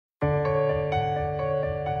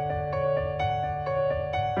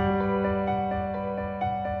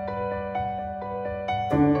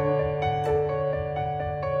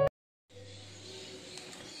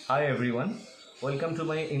Hi everyone, welcome to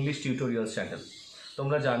my English tutorials channel.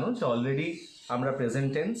 তোমরা জানো যে অলরেডি আমরা প্রেজেন্ট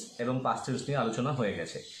টেন্স এবং পাস্ট টেন্স নিয়ে আলোচনা হয়ে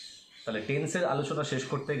গেছে। তাহলে টেন্সের আলোচনা শেষ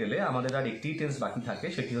করতে গেলে আমাদের আর একটি টেন্স বাকি থাকে,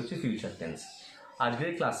 সেটি হচ্ছে ফিউচার টেন্স।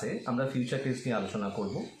 আজকের ক্লাসে আমরা ফিউচার টেন্স নিয়ে আলোচনা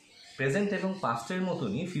করব। প্রেজেন্ট এবং পাস্টের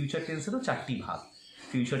মতনই ফিউচার টেন্সেরও চারটি ভাগ: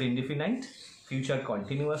 future indefinite, future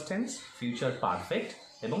continuous tense, future perfect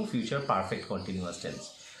এবং ফিউচার পারফেক্ট কন্টিনিউয়াস টেন্স।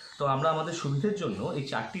 তো আমরা আমাদের সুবিধার জন্য এই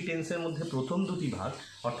চারটি টেন্সের মধ্যে প্রথম দুটি ভাগ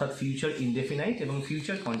অর্থাৎ ফিউচার ইনডেফিনাইট এবং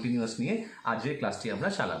ফিউচার কন্টিনিউয়াস নিয়ে আজকের ক্লাসটি আমরা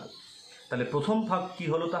চালাবো। তাহলে প্রথম ভাগ কি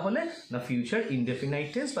হলো তাহলে না ফিউচার ইনডেফিনাইট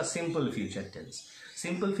টেন্স বা simple future tense.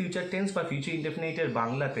 Simple future tense বা ফিউচার ইনডেফিনাইটের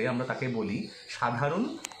বাংলাতে আমরা তাকে বলি সাধারণ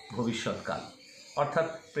ভবিষ্যৎকাল। অর্থাৎ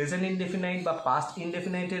প্রেজেন্ট ইনডেফিনাইট বা পাস্ট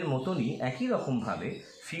ইনডেফিনাইটের মতনই একই রকমভাবে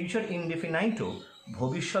ফিউচার ইনডেফিনাইটও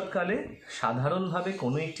ভবিষ্যৎকালে সাধারণভাবে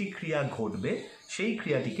কোনো একটি ক্রিয়া ঘটবে সেই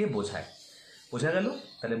ক্রিয়াটিকে বোঝায়। বোঝা গেল?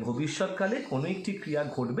 তাহলে ভবিষ্যৎকালে কোনো একটি ক্রিয়া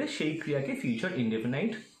ঘটবে সেই ক্রিয়াকে ফিউচার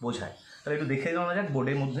ইনডেফিনাইট বোঝায়। তাহলে একটু দেখে নেওয়া যাক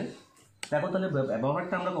বোর্ডের মধ্যে। দেখো তাহলে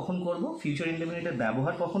ব্যবহারটা আমরা কখন করব? ফিউচার ইনডেফিনাইটের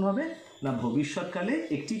ব্যবহার কখন হবে না ভবিষ্যৎকালে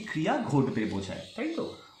একটি ক্রিয়া ঘটবে বোঝায়, তাই তো?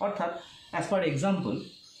 অর্থাৎ অ্যাজ পার এক্সাম্পল,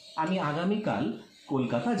 আমি আগামীকাল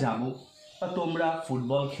কলকাতা যাব, বা তোমরা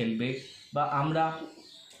ফুটবল খেলবে, বা আমরা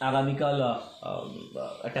আগামীকাল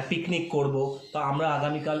একটা পিকনিক করব, বা আমরা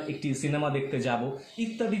আগামীকাল একটি সিনেমা দেখতে যাব,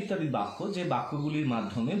 ইত্যাদি ইত্যাদি বাক্য, যে বাক্যগুলির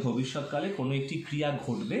মাধ্যমে ভবিষ্যৎকালে কোনো একটি ক্রিয়া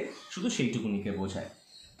ঘটবে শুধু সেইটুকুনিকে বোঝায়।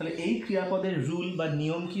 তাহলে এই ক্রিয়াপদের রুল বা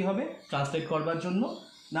নিয়ম কি হবে ট্রান্সলেট করবার জন্য?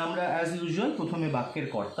 না আমরা অ্যাজ ইউজুয়াল প্রথমে বাক্যের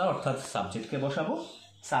কর্তা অর্থাৎ সাবজেক্টকে বসাবো।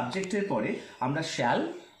 সাবজেক্টের পরে আমরা শ্যাল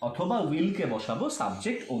অথবা উইলকে বসাবো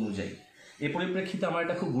সাবজেক্ট অনুযায়ী। এ পরিপ্রেক্ষিতে আমার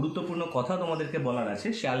একটা খুব গুরুত্বপূর্ণ কথা তোমাদেরকে বলার আছে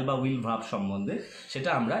শ্যাল বা উইল ভার্ব সম্বন্ধে, সেটা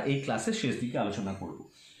আমরা এই ক্লাসের শেষ দিকে আলোচনা করব।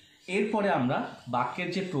 এরপরে আমরা বাক্যের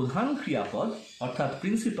যে প্রধান ক্রিয়াপদ অর্থাৎ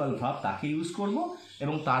প্রিন্সিপাল ভার্ব তাকে ইউজ করব,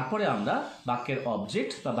 এবং তারপরে আমরা বাক্যের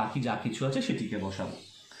অবজেক্ট বা বাকি যা কিছু আছে সেটিকে বসাবো।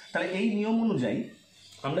 তাহলে এই নিয়ম অনুযায়ী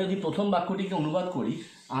আমরা যদি প্রথম বাক্যটিকে অনুবাদ করি,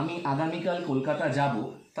 আমি আগামীকাল কলকাতা যাব,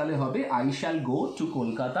 তাহলে হবে I shall go to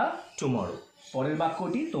Kolkata tomorrow. পরের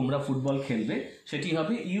বাক্যটি তোমরা ফুটবল খেলবে, সেটি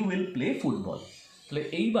হবে ইউ উইল প্লে ফুটবল। তাহলে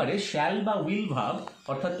এইবারে শ্যাল বা উইল ভার্ব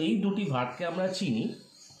অর্থাৎ এই দুটি ভার্বকে আমরা চিনি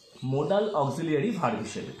মোডাল অক্সিলিয়ারি ভার্ব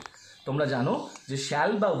হিসেবে। তোমরা জানো যে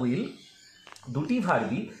শ্যাল বা উইল দুটি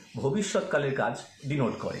ভার্বই ভবিষ্যৎকালের কাজ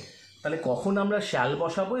ডিনোট করে। তাহলে কখন আমরা শ্যাল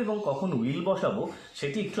বসাবো এবং কখন উইল বসাবো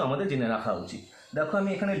সেটি একটু আমাদের জেনে রাখা উচিত। দেখো আমি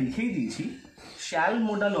এখানে লিখেই দিয়েছি, শ্যাল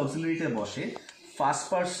মোডাল অক্সিলিয়ারিতে বসে ফার্স্ট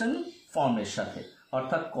পারসন ফর্মের সাথে।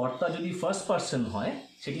 অর্থাৎ কর্তা যদি ফার্স্ট পারসন হয়,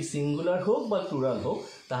 সেটি সিঙ্গুলার হোক বা প্লুরাল হোক,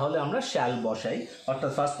 তাহলে আমরা শ্যাল বসাই।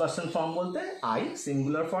 অর্থাৎ ফার্স্ট পারসন ফর্ম বলতে আই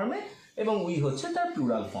সিঙ্গুলার ফর্মে এবং উই হচ্ছে তার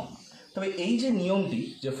প্লুরাল ফর্ম। তবে এই যে নিয়মটি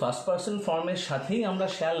যে ফার্স্ট পারসন ফর্মের সাথেই আমরা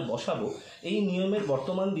শ্যাল বসাবো, এই নিয়মের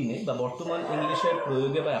বর্তমান দিনে বা বর্তমান ইংলিশের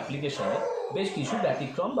প্রয়োগে বা অ্যাপ্লিকেশনে বেশ কিছু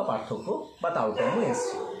ব্যতিক্রম বা পার্থক্য বা তারতম্য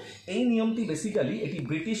এসছে। এই নিয়মটি বেসিক্যালি এটি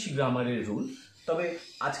ব্রিটিশ গ্রামারের রুল। তবে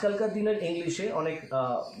আজকালকার দিনের ইংলিশে অনেক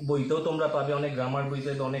বইতেও তোমরা পাবে, অনেক গ্রামার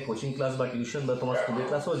বইতে, অনেক কোচিং ক্লাস বা টিউশন বা তোমার স্কুলের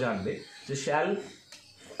ক্লাসেও জানবে যে শ্যাল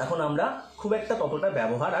এখন আমরা খুব একটা ততটা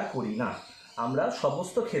ব্যবহার আর করি না, আমরা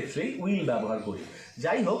সমস্ত ক্ষেত্রেই উইল ব্যবহার করি।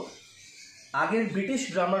 যাই হোক, আগের ব্রিটিশ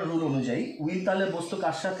গ্রামার রুল অনুযায়ী উইল তাহলে বসতো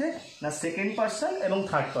কার সাথে না সেকেন্ড পারসন এবং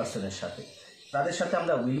থার্ড পারসনের সাথে। তাদের সাথে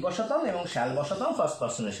আমরা উইল বসাতাম এবং শ্যাল বসাতাম ফার্স্ট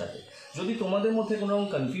পারসনের সাথে। যদি তোমাদের মধ্যে কোনো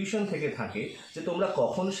কনফিউশন থেকে থাকে যে তোমরা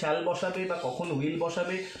কখন শ্যাল বসাবে বা কখন উইল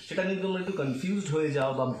বসাবে, সেটা নিয়ে তোমরা একটু কনফিউজড হয়ে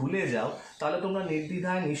যাও বা ভুলে যাও, তাহলে তোমরা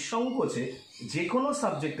নির্দ্বিধায় নিঃসংকোচে যে কোনো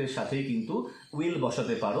সাবজেক্টের সাথেই কিন্তু উইল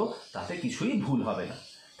বসাতে পারো, তাতে কিছুই ভুল হবে না।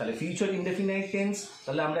 তাহলে ফিউচার ইনডেফিনাইট টেন্স,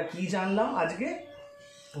 তাহলে আমরা কি জানলাম আজকে?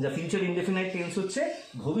 যা ফিউচার ইনডেফিনাইট টেন্স হচ্ছে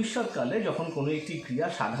ভবিষ্যৎকালে যখন কোনো একটি ক্রিয়া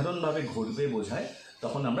সাধারণভাবে ঘটবে বোঝায়,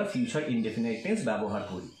 তখন আমরা ফিউচার ইনডেফিনাইট টেন্স ব্যবহার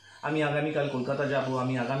করি। আমি আগামীকাল কলকাতা যাব,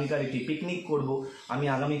 আমি আগামীকাল একটি পিকনিক করব, আমি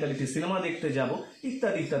আগামীকাল একটি সিনেমা দেখতে যাব,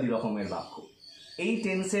 ইত্যাদি ইত্যাদি রকমের বাক্য। এই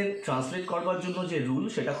টেন্সের ট্রান্সলেট করবার জন্য যে রুল,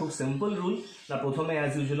 সেটা খুব সিম্পল রুল। না প্রথমে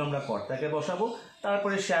অ্যাজ ইউজুয়াল আমরা কর্তাকে বসাবো,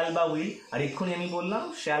 তারপরে শ্যাল বা উইল। আর এক্ষুনি আমি বললাম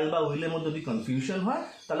শ্যাল বা উইলের মধ্যে যদি কনফিউশন হয়,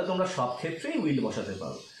 তাহলে তোমরা সব ক্ষেত্রেই উইল বসাতে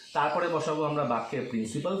পারো। তারপরে বসাবো আমরা বাক্যের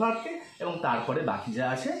প্রিন্সিপাল ভার্বকে, এবং তারপরে বাকি যা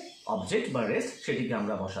আছে অবজেক্ট বা রেস্ট সেটিকে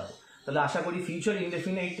আমরা বসাবো। তাহলে আশা করি ফিউচার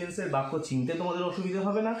ইনডেফিনাইট টেন্সের বাক্য চিনতে তোমাদের অসুবিধা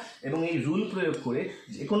হবে না, এবং এই রুল প্রয়োগ করে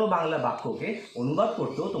যে কোনো বাংলা বাক্যকে অনুবাদ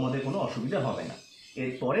করতেও তোমাদের কোনো অসুবিধা হবে না।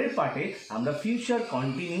 এর পরের পার্টে আমরা ফিউচার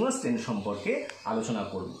কন্টিনিউয়াস টেন্স সম্পর্কে আলোচনা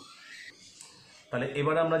করব। তাহলে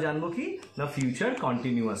এবার আমরা জানবো কি না ফিউচার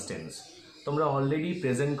কন্টিনিউয়াস টেন্স। তোমরা অলরেডি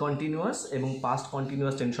প্রেজেন্ট কন্টিনিউয়াস এবং পাস্ট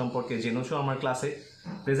কন্টিনিউয়াস টেন্স সম্পর্কে জেনেছো আমার ক্লাসে।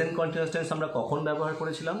 প্রেজেন্ট কন্টিনিউয়াস টেন্স আমরা কখন ব্যবহার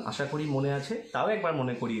করেছিলাম আশা করি মনে আছে, তাও একবার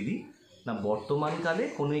মনে করিয়ে দিই। না বর্তমানকালে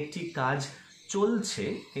কোনো একটি কাজ চলছে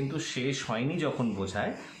কিন্তু শেষ হয়নি যখন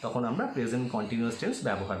বোঝায় তখন আমরা প্রেজেন্ট কন্টিনিউয়াস টেন্স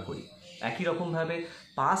ব্যবহার করি। একই রকমভাবে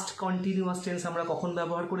পাস্ট কন্টিনিউয়াস টেন্স আমরা কখন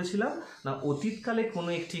ব্যবহার করেছিলাম না অতীতকালে কোনো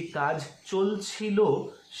একটি কাজ চলছিল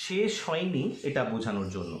শেষ হয়নি এটা বোঝানোর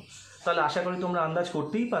জন্য। তাহলে আশা করি তোমরা আন্দাজ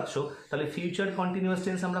করতেই পারছো তাহলে ফিউচার কন্টিনিউয়াস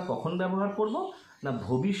টেন্স আমরা কখন ব্যবহার করব না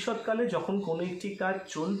ভবিষ্যৎকালে যখন কোনো একটি কাজ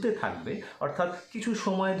চলতে থাকবে অর্থাৎ কিছু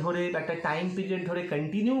সময় ধরে একটা টাইম পিরিয়ড ধরে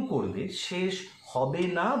কন্টিনিউ করবে শেষ হবে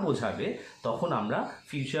না বোঝাবে তখন আমরা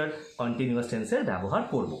ফিউচার কন্টিনিউয়াস টেন্সের ব্যবহার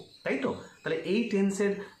করব, তাই তো? তাহলে এই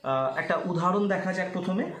টেন্সের একটা উদাহরণ দেখা যাক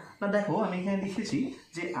প্রথমে। না দেখো আমি এখানে লিখেছি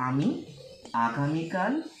যে আমি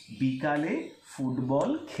আগামীকাল বিকালে ফুটবল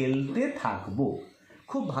খেলতে থাকবো।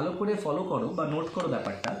 খুব ভালো করে ফলো করো বা নোট করো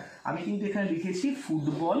ব্যাপারটা। আমি কিন্তু এখানে লিখেছি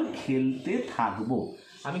ফুটবল খেলতে থাকবো,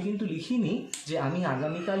 আমি কিন্তু লিখিনি যে আমি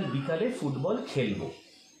আগামীকাল বিকালে ফুটবল খেলবো।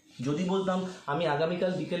 যদি বলতাম আমি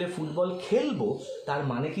আগামীকাল বিকেলে ফুটবল খেলবো তার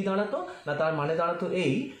মানে কি দাঁড়াতো না তার মানে দাঁড়াতো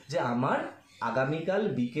এই যে আমার আগামীকাল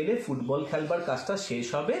বিকেলে ফুটবল খেলবার কাজটা শেষ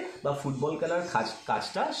হবে বা ফুটবল খেলার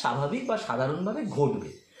কাজটা স্বাভাবিক বা সাধারণভাবে ঘটবে।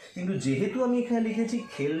 কিন্তু যেহেতু আমি এখানে লিখেছি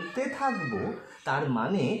খেলতে থাকবো তার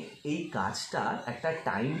মানে এই কাজটা একটা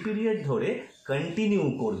টাইম পিরিয়ড ধরে কন্টিনিউ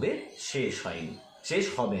করবে, শেষ হয়নি, শেষ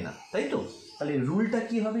হবে না, তাই তো? তাহলে রুলটা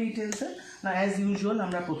কি হবে এই টেন্সের না অ্যাজ ইউজুয়াল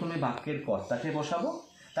আমরা প্রথমে বাক্যের কর্তাকে বসাবো,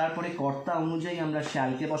 তারপরে কর্তা অনুযায়ী আমরা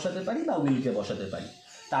শ্যালকে বসাতে পারি বা উইলকে বসাতে পারি,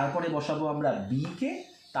 তারপরে বসাবো আমরা বিকে,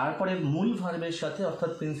 তারপরে মূল ভার্বের সাথে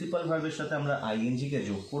অর্থাৎ প্রিন্সিপাল ভার্বের সাথে আমরা আইএনজিকে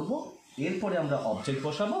যোগ করব, এরপরে আমরা অবজেক্ট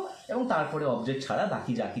বসাবো এবং তারপরে অবজেক্ট ছাড়া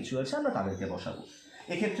বাকি যা কিছু আছে আমরা তাদেরকে বসাবো।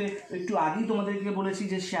 এক্ষেত্রে একটু আগেই তোমাদেরকে বলেছি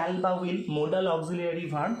যে শ্যাল বা উইল মোডাল অক্সিলিয়ারি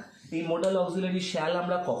ভার্ব। এই মোডাল অক্সিলিয়ারি শ্যাল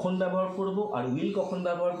আমরা কখন ব্যবহার করব আর উইল কখন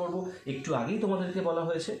ব্যবহার করব একটু আগেই তোমাদেরকে বলা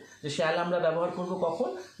হয়েছে যে শ্যাল আমরা ব্যবহার করব কখন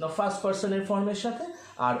না ফার্স্ট পার্সনের ফর্মের সাথে,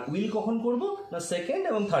 আর উইল কখন করব না সেকেন্ড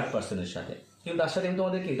এবং থার্ড পার্সনের সাথে। কিন্তু তার সাথে আমি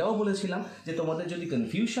তোমাদেরকে এটাও বলেছিলাম যে তোমাদের যদি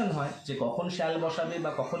কনফিউশন হয় যে কখন শ্যাল বসাবে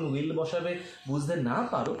বা কখন উইল বসাবে বুঝতে না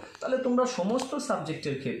পারো তাহলে তোমরা সমস্ত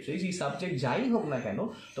সাবজেক্টের ক্ষেত্রে যে সাবজেক্ট যাই হোক না কেন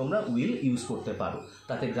তোমরা উইল ইউজ করতে পারো,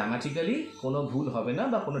 তাতে গ্রামাটিক্যালি কোনো ভুল হবে না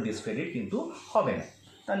বা কোনো ডিসক্রেডিট কিন্তু হবে না।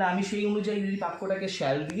 তাহলে আমি সেই অনুযায়ী যদি বাক্যটাকে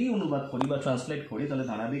শ্যাল দিয়েই অনুবাদ করি বা ট্রান্সলেট করি তাহলে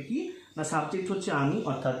দাঁড়াবে কি না সাবজেক্ট হচ্ছে আমি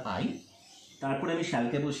অর্থাৎ আই, তারপরে আমি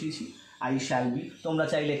শ্যালকে বসিয়েছি আই শ্যাল বি, তোমরা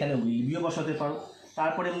চাইলে এখানে উইল বিও বসাতে পারো,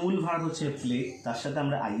 তারপরে মূল ভার্ব হচ্ছে প্লে, তার সাথে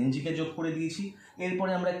আমরা আইএনজিকে যোগ করে দিয়েছি,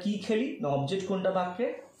 এরপরে আমরা কি খেলি না অবজেক্ট কোনটা বাক্যে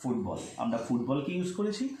ফুটবল, আমরা ফুটবলকে ইউজ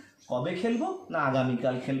করেছি, কবে খেলবো না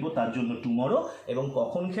আগামীকাল খেলবো তার জন্য টুমরো, এবং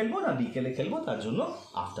কখন খেলবো না বিকেলে খেলবো তার জন্য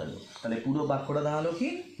আফটারনুন। তাহলে পুরো বাক্যটা দাঁড়ালো কি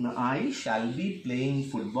না I shall be playing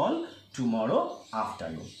football tomorrow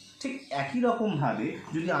afternoon. ঠিক একই রকমভাবে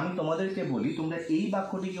যদি আমি তোমাদেরকে বলি তোমরা এই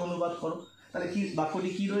বাক্যটিকে অনুবাদ করো তাহলে কি বাক্যটি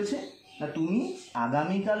কি রয়েছে না তুমি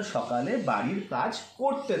আগামীকাল সকালে বাড়ির কাজ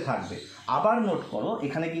করতে থাকবে। আবার নোট করো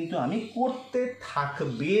এখানে কিন্তু আমি করতে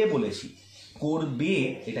থাকবে বলেছি, করবে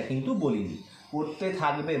এটা কিন্তু বলিনি। করতে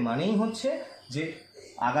থাকবে মানেই হচ্ছে যে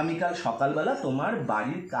আগামীকাল সকালবেলা তোমার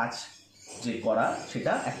বাড়ির কাজ যে করা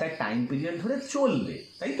সেটা একটা টাইম পিরিয়ড ধরে চলবে,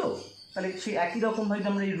 তাই তো? তাহলে সেই একই রকমভাবে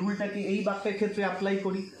আমরা এই রুলটাকে এই বাক্যের ক্ষেত্রে অ্যাপ্লাই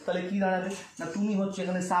করি তাহলে কি দাঁড়াবে না তুমি হচ্ছে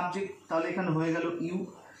এখানে সাবজেক্ট, তাহলে এখানে হয়ে গেল ইউ,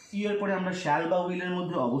 এর পরে আমরা শ্যাল বা উইলের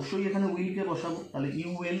মধ্যে অবশ্যই এখানে উইলকে বসাবো, তাহলে ইউ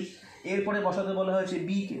উইল, এরপরে বসাতে বলা হয়েছে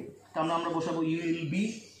বিকে, তাহলে আমরা বসাবো ইউ উইল বি।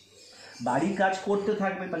 বাড়ি কাজ করতে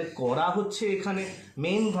থাকবে তাহলে করা হচ্ছে এখানে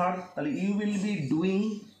মেইন ভার্ব, তাহলে ইউ উইল বি ডুইং,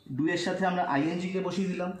 ডুয়ের সাথে আমরা আইএনজিকে বসিয়ে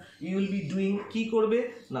দিলাম, ইউ উইল বি ডুইং কি করবে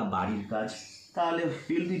না বাড়ির কাজ, তাহলে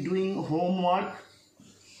you will be doing homework.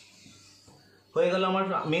 হয়ে গেল আমার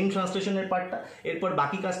মেন ট্রান্সলেশনের পার্টটা। এরপর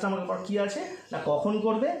বাকি কাজটা আমার পর কী আছে না কখন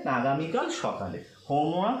করবে না আগামীকাল সকালে,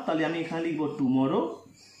 হোমওয়ার্ক তাহলে আমি এখানে লিখবো টুমরো,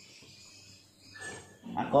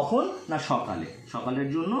 আর কখন না সকালে, সকালের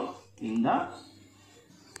জন্য ইন দ্য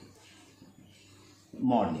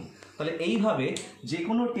মর্নিং। তাহলে এইভাবে যে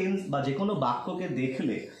কোনো টেন্স বা যে কোনো বাক্যকে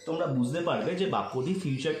দেখলে তোমরা বুঝতে পারবে যে বাক্যটি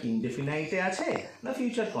ফিউচার ইনডেফিনাইটে আছে না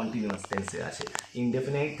ফিউচার কন্টিনিউয়াস টেন্সে আছে।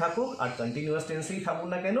 ইনডেফিনাইট থাকুক আর কন্টিনিউয়াস টেন্সেই থাকুক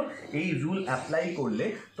না কেন এই রুল অ্যাপ্লাই করলে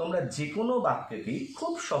তোমরা যে কোনো বাক্যকেই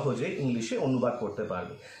খুব সহজে ইংলিশে অনুবাদ করতে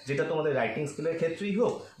পারবে, যেটা তোমাদের রাইটিং স্কিলের ক্ষেত্রেই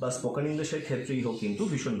হোক বা স্পোকেন ইংলিশের ক্ষেত্রেই হোক কিন্তু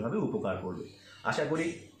ভীষণভাবে উপকার করবে। আশা করি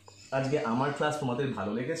আজকে আমার ক্লাস তোমাদের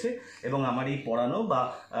ভালো লেগেছে এবং আমার এই পড়ানো বা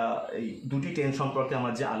এই দুটি টেন্স সম্পর্কে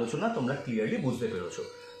আমার যে আলোচনা তোমরা ক্লিয়ারলি বুঝতে পেরেছো।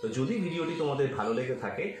 তো যদি ভিডিওটি তোমাদের ভালো লেগে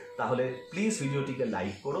থাকে তাহলে প্লিজ ভিডিওটিকে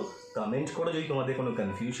লাইক করো, কমেন্ট করো যদি তোমাদের কোনো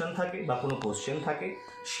কনফিউশন থাকে বা কোনো কোশ্চেন থাকে,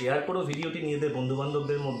 শেয়ার করো ভিডিওটি নিজেদের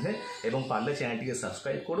বন্ধুবান্ধবদের মধ্যে এবং পারলে চ্যানেলটিকে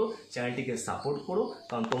সাবস্ক্রাইব করো, চ্যানেলটিকে সাপোর্ট করো,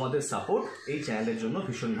 কারণ তোমাদের সাপোর্ট এই চ্যানেলের জন্য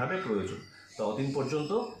ভীষণভাবে প্রয়োজন। ততদিন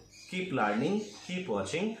পর্যন্ত keep learning, keep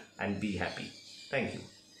watching and be happy. Thank you.